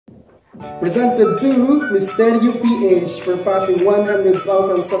Presented to Misterio PH for passing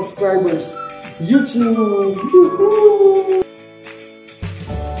 100,000 subscribers. YouTube! Woohoo!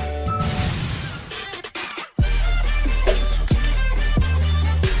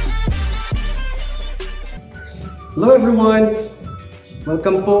 Hello everyone!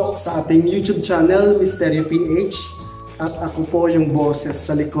 Welcome po sa ating YouTube channel, Misterio PH. At ako po yung boses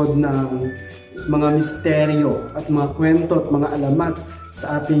sa likod ng mga misteryo at mga kwento at mga alamat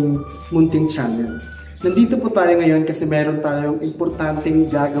sa ating munting channel. Nandito po tayo ngayon kasi meron tayong importanteng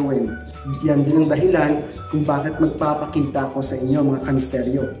gagawin. Yan din ang dahilan kung bakit magpapakita ako sa inyo mga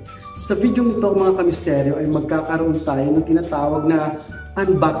kamisteryo. Sa video nito mga kamisteryo ay magkakaroon tayo ng tinatawag na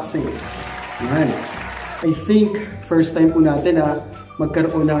unboxing. Yan. I think first time po natin na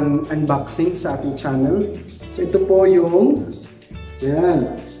magkaroon ng unboxing sa ating channel. So ito po yung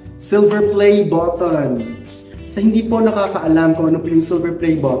silver play button. Sa hindi po nakakaalam kung ano po yung silver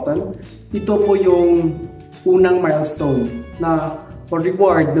play button, ito po yung unang milestone na or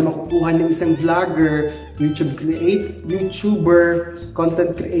reward na makukuha ng isang vlogger, YouTuber,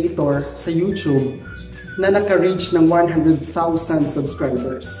 content creator sa YouTube na naka-reach ng 100,000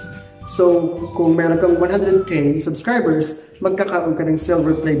 subscribers. So, kung meron kang 100k subscribers, magkakaroon ka ng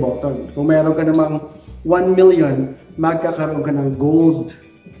silver play button. Kung meron ka namang 1 million, magkakaroon ka ng gold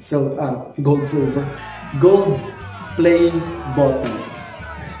play button.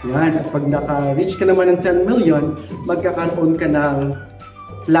 Yan. At pag naka-reach ka naman ng 10 million, magkakaroon ka ng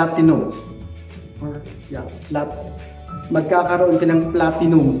platinum. Magkakaroon ka ng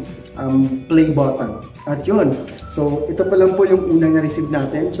platinum play button. At yun. So, ito pa lang po yung unang na-receive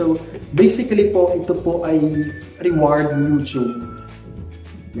natin. So, basically po, ito po ay reward YouTube.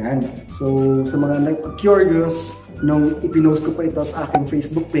 Yan. So, sa mga nag-curious, nung ipinost ko pa ito sa aking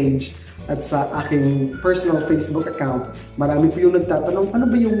Facebook page at sa aking personal Facebook account, marami po yung nagtatanong, ano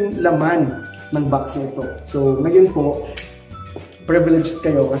ba yung laman ng box na ito? So, ngayon po, privileged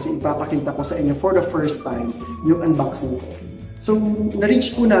kayo kasi ipapakita ko sa inyo for the first time yung unboxing ko. So,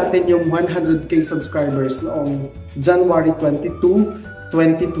 na-reach po natin yung 100k subscribers noong January 22,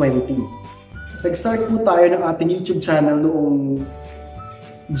 2020. Nag-start po tayo ng ating YouTube channel noong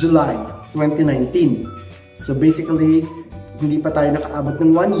July 2019. So, basically, hindi pa tayo nakaabot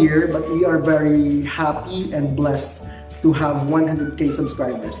ng 1 year, but we are very happy and blessed to have 100k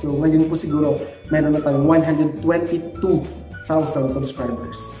subscribers. So, ngayon po siguro, meron na tayong 122,000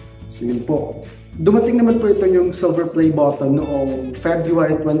 subscribers. So, yun po. Dumating naman po ito yung silver play button noong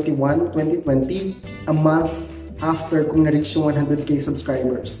February 21, 2020, a month after kung na-reach yung 100k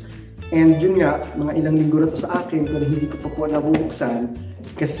subscribers. And yun nga, mga ilang linggo na to sa akin pero hindi ko pa po nabubuksan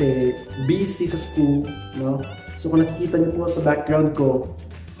kasi busy sa school, no? So kung nakikita niyo po sa background ko,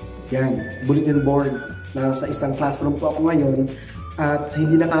 yan, bulletin board. Nasa isang classroom po ako ngayon at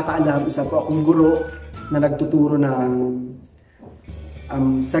hindi nakakaalam, isa po akong guro na nagtuturo ng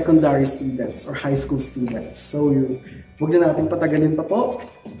secondary students or high school students. So, huwag na natin patagalin pa po.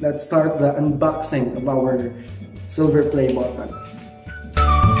 Let's start the unboxing of our silver play button.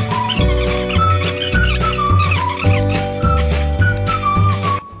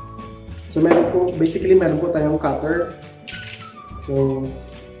 So, basically meron po tayong cutter. So,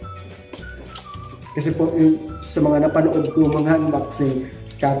 kasi po sa mga napanood ko mga unboxing,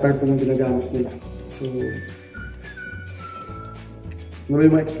 cutter po yung ginagamit nila. So, ano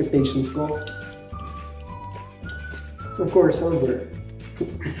yung mga expectations ko? Of course, silver.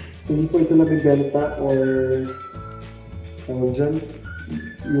 Hindi po ito nabibenta or dyan,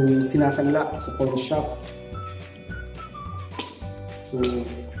 yung sinasangla sa pawn shop. So,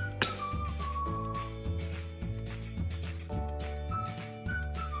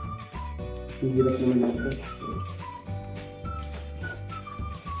 hirap naman natin.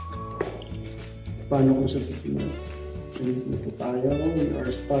 Paano ko siya sasimula? Dito tayo,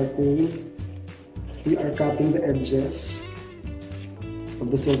 we are cutting the edges of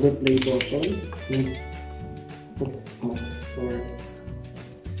the silver play button. Oh, sorry.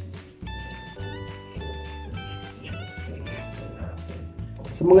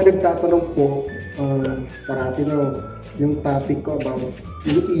 Sa mga nagtatanong po, parati na yung topic ko about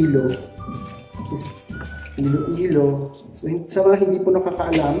Iloilo. So, sa mga hindi po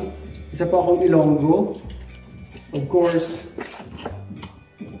nakakaalam, isa po akong Ilonggo. Of course,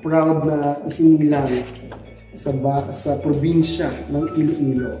 proud na isinilang sa probinsya ng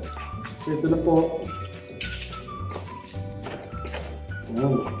Iloilo. So ito na po.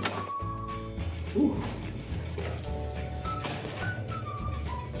 Wow.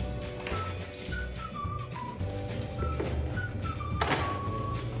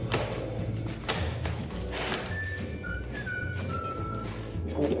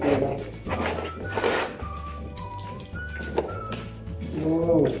 Okay.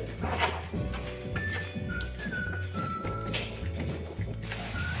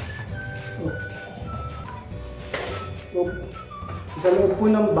 So, sa loob po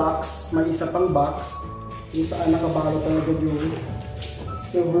ng box, may isa pang box kung saan nakabalo talaga yung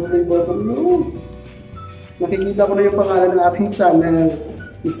silver play button. Nakikita ko na yung pangalan ng ating channel,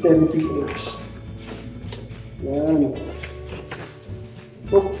 Misterio Ph. Yan.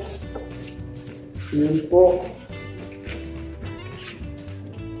 Oops. So, yun po.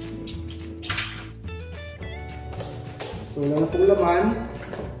 So, wala na pong laman.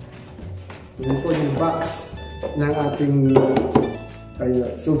 Yan po yung box ng ating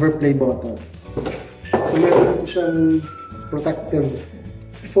silver play bottle. So, meron po siyang protective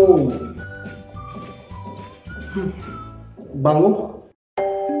foam. Bango.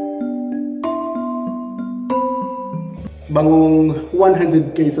 Bangong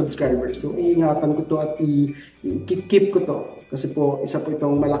 100k subscribers. So, iingatan ko to at i-keep ko to. Kasi po, isa po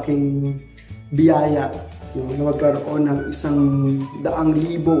itong malaking biyaya na magkaroon ng 100,000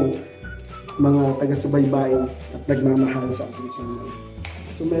 mga taga-subaybay at nagmamahal sa ating channel.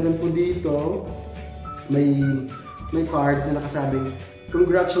 So, meron po dito, may card na nakasabing,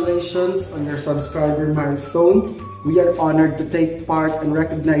 "Congratulations on your subscriber milestone. We are honored to take part in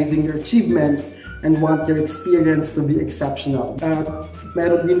recognizing your achievement and want your experience to be exceptional." At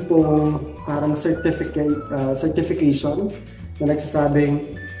meron din po parang certification na nagsasabing,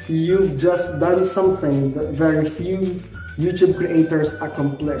 "You've just done something that very few YouTube creators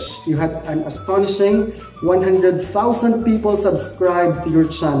accomplish. You had an astonishing 100,000 people subscribe to your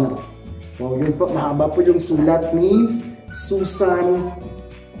channel." So, yun po, mahaba po yung sulat ni Susan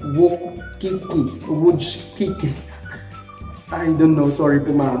Wojcicki. I don't know, sorry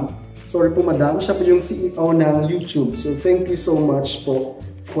po ma'am. Sorry po madam, siya po yung CEO ng YouTube. So thank you so much po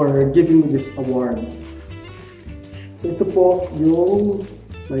for giving me this award. So ito po yung,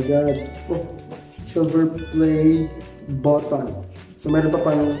 my god, silver play button. So meron pa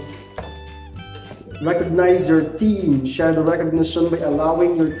pang recognize your team. Share the recognition by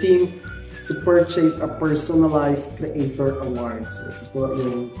allowing your team to purchase a personalized creator award. So ito po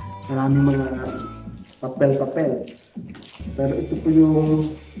yung maraming mga papel-papel. Pero ito po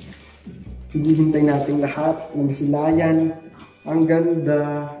yung hinihintay natin lahat ng masilayan. Ang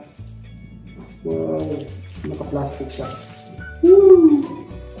ganda. Wow. Naka-plastic siya. Woo!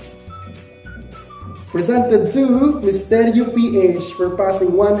 Presented to Misterio Ph for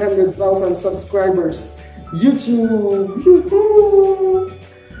passing 100,000 subscribers. YouTube! Woohoo!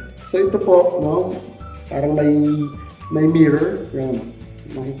 So ito po, no? Parang may mirror. Yan.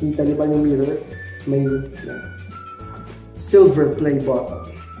 Makikita niyo ba yung mirror? May silver play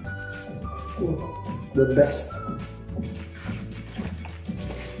button. The best.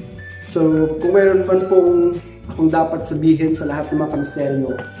 So, kung mayroon man pong akong dapat sabihin sa lahat ng mga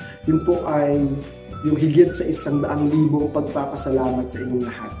kamisteryo, yun po ay yung higit sa 100,000 pagpapasalamat sa inyong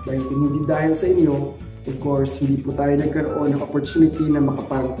lahat. Dahil kung hindi dahil sa inyo, of course, hindi po tayo nagkaroon ng opportunity na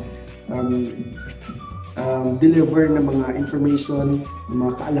deliver ng mga information, ng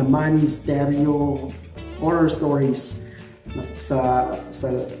mga kaalaman, misteryo, horror stories sa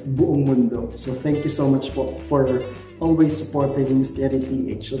buong mundo. So thank you so much for always supporting Misterio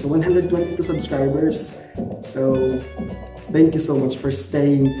Ph. So 122 subscribers. So thank you so much for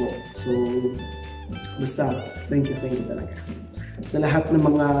staying po. So basta, thank you talaga. Sa lahat ng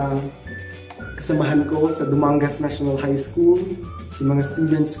mga kasamahan ko sa Dumangas National High School, sa mga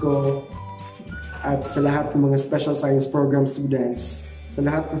students ko, at sa lahat ng mga special science program students, sa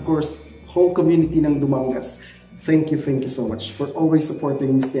lahat, of course, whole community ng Dumangas, thank you so much for always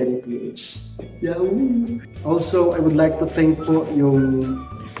supporting Misterio Ph. Yahoo! Also, I would like to thank po yung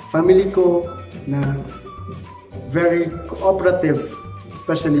family ko na very cooperative,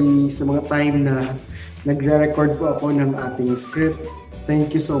 especially sa mga time na nagre-record po ako ng ating script.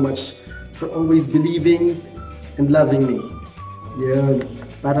 Thank you so much for always believing and loving me. Yan.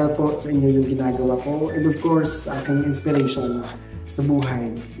 Para po sa inyo yung ginagawa ko. And of course, sa aking inspiration sa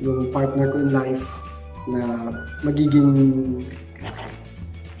buhay. Yung partner ko in life na magiging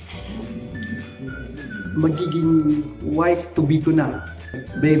wife to be ko na.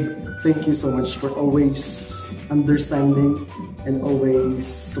 Babe, thank you so much for always understanding and always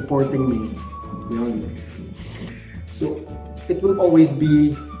supporting me. Yun. So, it will always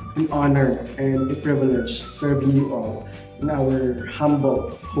be an honor and a privilege serving you all in our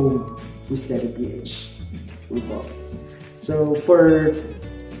humble home, Misterio Ph. So, for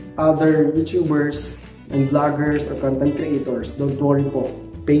other YouTubers and vloggers or content creators, don't worry po.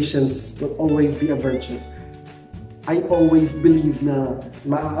 Patience will always be a virtue. I always believe na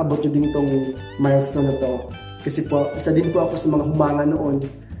maaabot nyo din itong milestone na to. Kasi po, isa din po ako sa mga humanga noon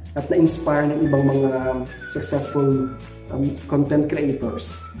at na-inspire ng ibang mga successful content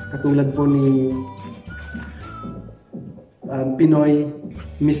creators. Katulad po ni Pinoy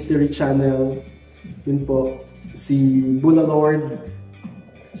Mystery Channel. Yun po. Si Bulalord.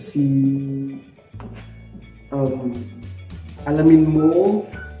 Si Alamin Mo.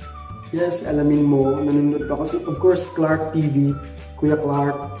 Yes, Alamin Mo. Nanonood pa kasi of course ClarkTv. Kuya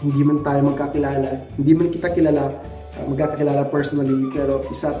Clark, hindi man tayo magkakilala. Hindi man kita kilala, magkakilala personally. Pero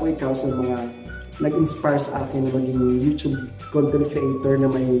isa po ikaw sa mga nag-inspire sa akin na maging YouTube content creator na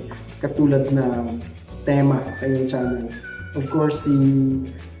may katulad na tema sa inyong channel. Of course,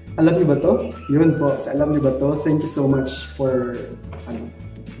 alam niyo ba to? Yun po, alam niyo ba to? Thank you so much for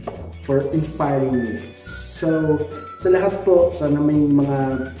inspiring me. So, sa lahat po, sana may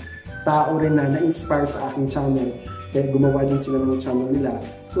mga tao rin na na-inspire sa aking channel. Kaya gumawa din sila ng channel nila.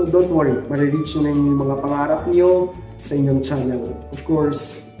 So, don't worry, marireach nyo na yung mga pangarap niyo sa inyong channel. Of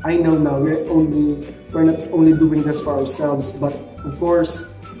course, I know now we're not only doing this for ourselves, but of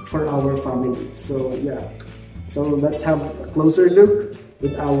course for our family. So yeah, so let's have a closer look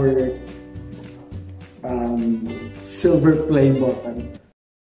with our silver play button.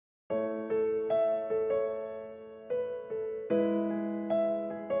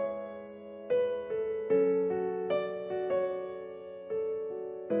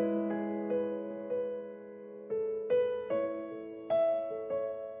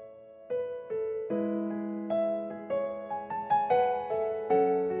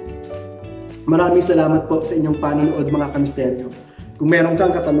 Maraming salamat po sa inyong panonood mga kamisteryo. Kung meron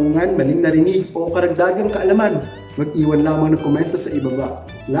kang katanungan, maling narinig o karagdagang kaalaman, mag-iwan lamang ng komento sa ibaba.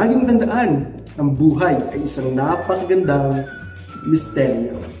 Laging tandaan, ang buhay ay isang napakagandang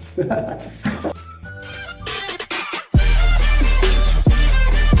misteryo.